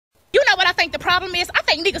I think the problem is? I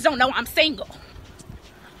think niggas don't know I'm single.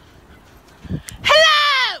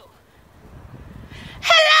 Hello?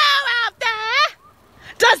 Hello out there?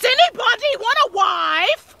 Does anybody want a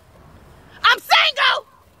wife? I'm single.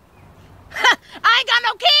 I ain't got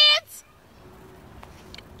no kids.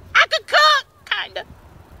 I could cook, kinda.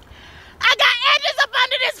 I got edges up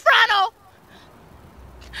under this frontal.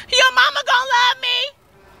 Your mama gonna love me.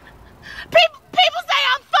 People say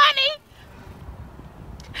I'm funny.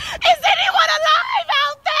 Is anyone alive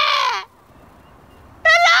out there?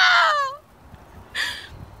 Hello?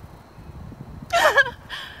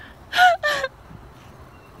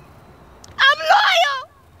 I'm loyal.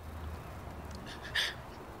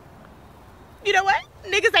 You know what?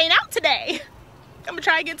 Niggas ain't out today. I'm gonna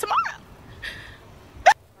try again tomorrow.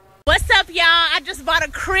 What's up, y'all? I just bought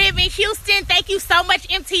a crib in Houston. Thank you so much,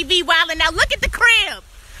 MTV Wildin'. Now look at the crib.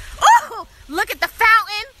 Ooh, look at the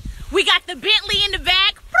fountain. We got the Bentley in the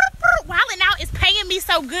back. Wildin' Out is paying me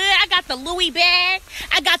so good. I got the Louis bag.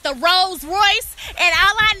 I got the Rolls Royce. And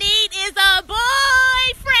all I need is a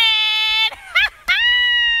boyfriend.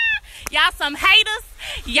 Y'all some haters.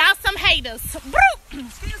 Y'all some haters.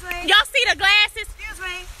 Excuse me. Y'all see the glasses? Excuse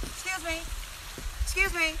me. Excuse me.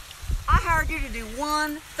 Excuse me. I hired you to do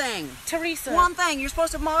one thing. Teresa. One thing. You're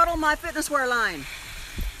supposed to model my fitness wear line.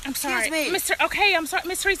 I'm sorry. Excuse me. Okay, I'm sorry.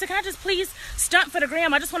 Miss Teresa, can I just please stunt for the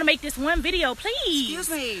gram? I just want to make this one video, please. Excuse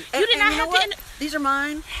me. You did not have to. These are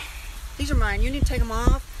mine. These are mine. You need to take them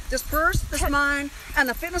off. This purse, this is mine. And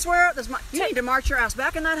the fitness wear, this is mine. You need to march your ass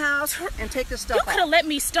back in that house and take this stuff off. You could have let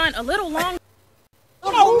me stunt a little longer.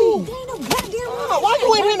 Oh, why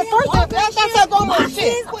you ain't here in the first time? That's not going on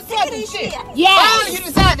shit. What's happening shit? Yes. Finally, you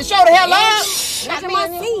decided to show the hell up. That's my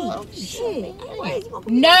seat.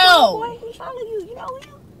 No. He follow you. You know him?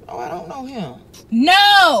 Oh, I don't know him.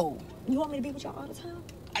 No. You want me to be with y'all all the time?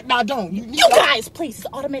 No, I don't. You guys, please. It's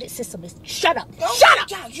an automated system. Shut up.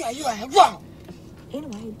 Shut up. Yeah, you are wrong.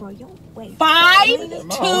 Anyway, bro, you wait. 5, 2,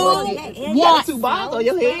 1. Two balls on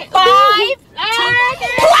your head. 5, 2,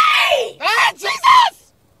 play. Ah,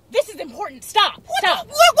 Jesus! This is important. Stop. Stop.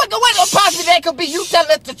 What the way possibly that could be? You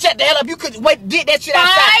telling us to shut the hell up? You could wait, did that shit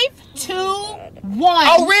outside. 5, 2, 1.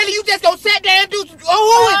 Oh, really? You just gonna sit there and do?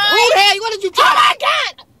 Oh, who the hell? What did you try? Oh my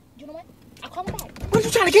God! You know what? I'll call him back. What are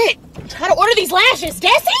you trying to get? I'm trying to order these lashes,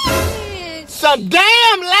 Desi. Some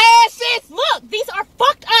damn lashes. Look, these are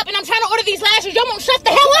fucked up, and I'm trying to order these lashes. Y'all won't shut the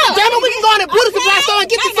hell up. Damn it, we can go in the beauty supply store and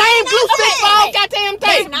get the same glue stick for all goddamn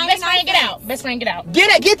thing. Best friend, get out. Best friend, get out.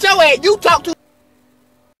 Get it, get your ass. You talk to.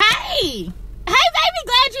 Hey, baby,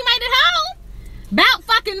 glad you made it home. About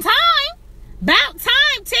fucking time. About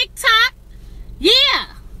time, TikTok.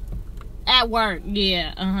 Yeah. At work,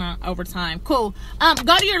 yeah, overtime. Cool.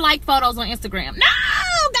 Go to your like photos on Instagram. No,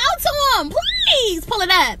 go to them, please. Pull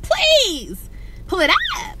it up, please. Pull it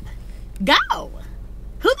up. Go.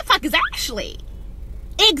 Who the fuck is Ashley?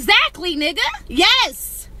 Exactly, nigga.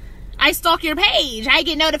 Yes. I stalk your page. I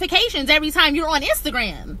get notifications every time you're on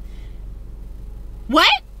Instagram. What?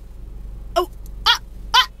 Oh,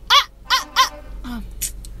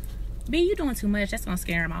 B, you doing too much. That's gonna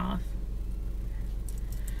scare him off.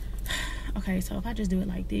 Okay, so if I just do it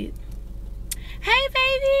like this. Hey,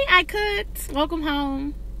 baby, I cooked. Welcome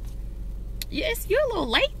home. Yes, you're a little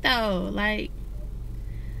late, though. Like,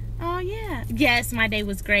 oh, yeah. Yes, my day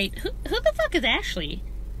was great. Who the fuck is Ashley?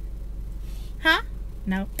 Huh?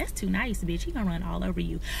 No, that's too nice, bitch. He gonna run all over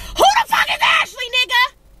you. Who the fuck is Ashley,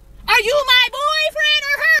 nigga? Are you my boyfriend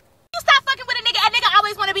or her? You stop fucking with a nigga. A nigga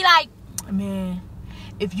always want to be like, man,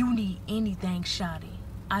 if you need anything, shawty,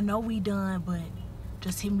 I know we done, but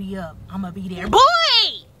just hit me up. I'ma be there. Boy!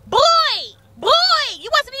 You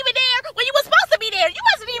wasn't even there when you was supposed to be there. You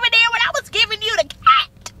wasn't even there when I was giving you the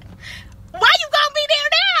cat. Why you gonna be there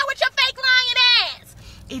now with your fake lying ass?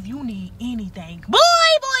 If you need anything, boy.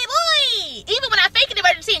 Even when I fake an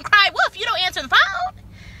emergency and cry wolf, you don't answer the phone.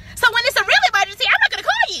 So when it's a real emergency, I'm not gonna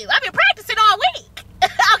call you. I've been practicing all week.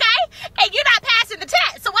 Okay? And you're not passing the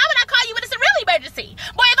test. So why would I call you when it's a real emergency?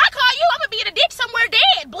 Boy, if I call you, I'm gonna be in a ditch somewhere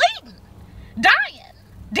dead, bleeding, dying,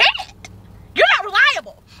 dead. You're not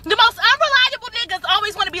reliable. The most unreliable niggas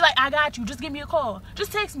always want to be like, I got you. Just give me a call.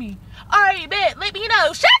 Just text me. All right, bet. Let me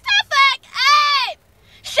know. Shut the fuck up.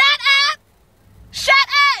 Shut up. Shut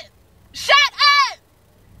up. Shut up.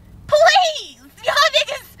 Please. Y'all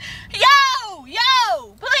niggas.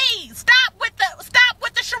 Yo. Please. Stop with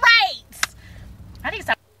the charades. I need to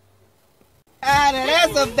stop.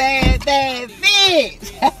 That's a bad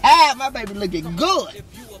bitch. My baby looking good.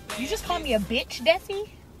 You just call me a bitch, Desi?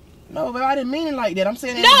 No, but I didn't mean it like that. I'm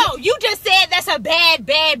saying that. No, you just said that's a bad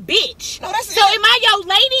bitch. No, that's so am I your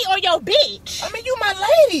lady or your bitch? I mean, you my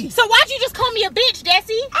lady. So why'd you just call me a bitch,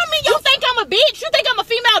 Desi? I mean, you think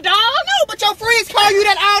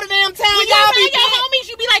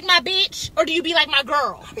do you be like my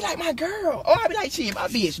girl? I be like my girl. Oh, I be like, shit, my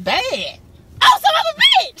bitch bad. Oh, so I'm a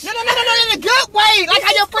bitch. No, in a good way. Like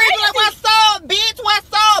how your friends be like, what's up, bitch?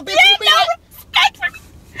 What's up, bitch? You have no respect for me.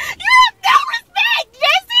 You have no respect,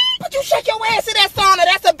 Jesse. But you shake your ass in that sauna.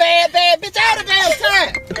 That's a bad bitch all the damn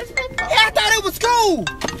time. Yeah, I thought it was cool.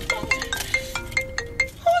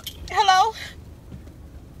 Hello?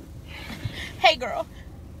 Hey, girl.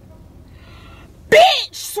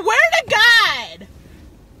 Bitch, swear to God.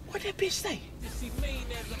 What that bitch say?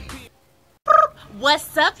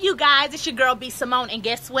 What's up, you guys? It's your girl, B. Simone, and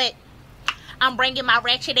guess what? I'm bringing my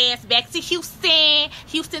ratchet ass back to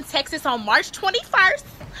Houston, Texas on March 21st.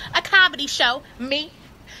 A comedy show. Me,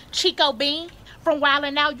 Chico Bean, from Wild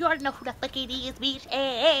 'N Out. You already know who the fuck it is, bitch.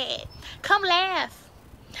 Hey, come laugh.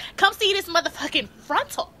 Come see this motherfucking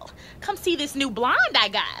frontal. Come see this new blonde I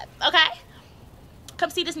got, okay? Come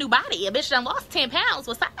see this new body. A bitch done lost 10 pounds.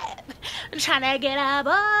 What's up? I'm trying to get a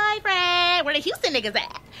boyfriend. Where the Houston niggas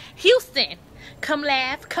at? Houston. Come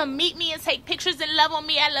laugh. Come meet me and take pictures and love on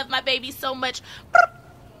me. I love my baby so much.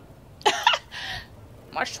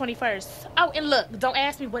 March 21st. Oh, and look, don't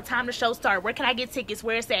ask me what time the show starts. Where can I get tickets?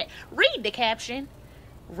 Where it's at? Read the caption.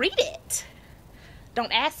 Read it.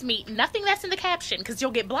 Don't ask me nothing that's in the caption because you'll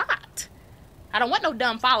get blocked. I don't want no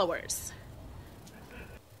dumb followers.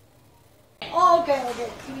 Oh, okay.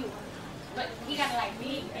 But you gotta like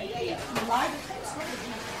big.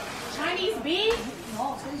 Chinese big?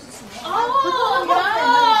 Oh, no.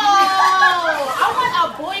 I want a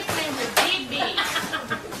boyfriend with big.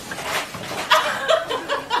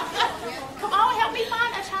 Come on, help me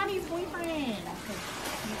find a Chinese boyfriend.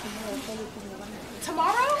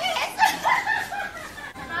 Tomorrow?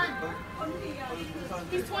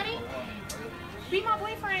 He's 20? Be my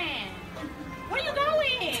boyfriend. Where you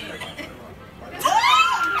going?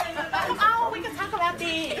 Come on, we can talk about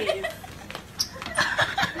this.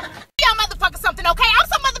 Y'all motherfucking something, okay? I'm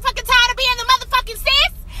so motherfucking tired of being the motherfucking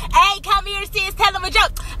sis. Hey, come here, sis. Tell them a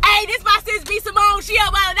joke. Hey, this my sis, B. Simone. She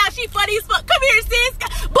up out now. She funny as fuck. Come here, sis.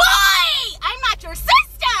 Boy, I'm not your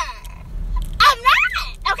sister. I'm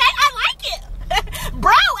not. Okay, I like you.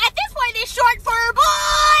 Bro, at this point, it's short for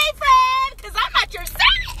boyfriend. Because I'm not your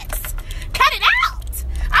sis. Cut it out.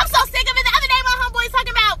 I'm so sick of it. The other day, my homeboy's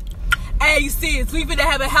talking about, hey, sis, we finna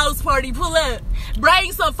have a house party. Pull up.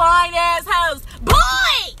 Bring some fine-ass hoes.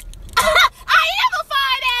 Boy! I am a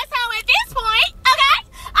fine-ass hoe at this point, okay?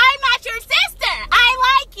 I'm not your sister. I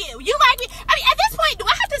like you. You like me. I mean, at this point, do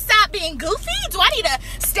I have to stop being goofy? Do I need to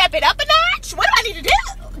step it up a notch? What do I need to do?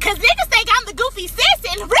 Because niggas think I'm the goofy sis,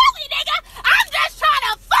 and really, nigga, I'm just trying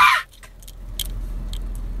to fuck.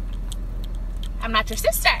 I'm not your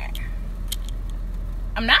sister.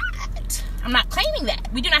 I'm not. I'm not claiming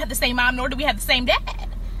that. We do not have the same mom, nor do we have the same dad.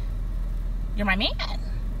 You're my man.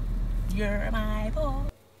 You're my boy.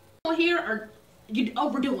 Here, or you're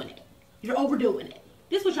overdoing it. You're overdoing it.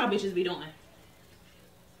 This is what y'all bitches be doing.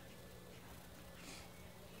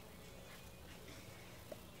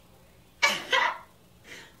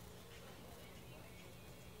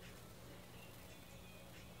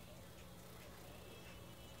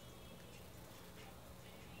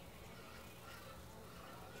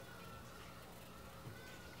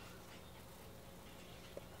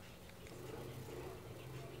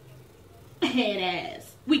 Head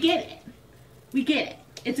ass. We get it. We get it.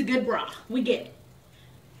 It's a good bra. We get it.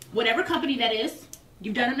 Whatever company that is,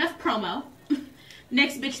 you've done enough promo.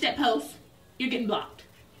 Next bitch that posts, you're getting blocked.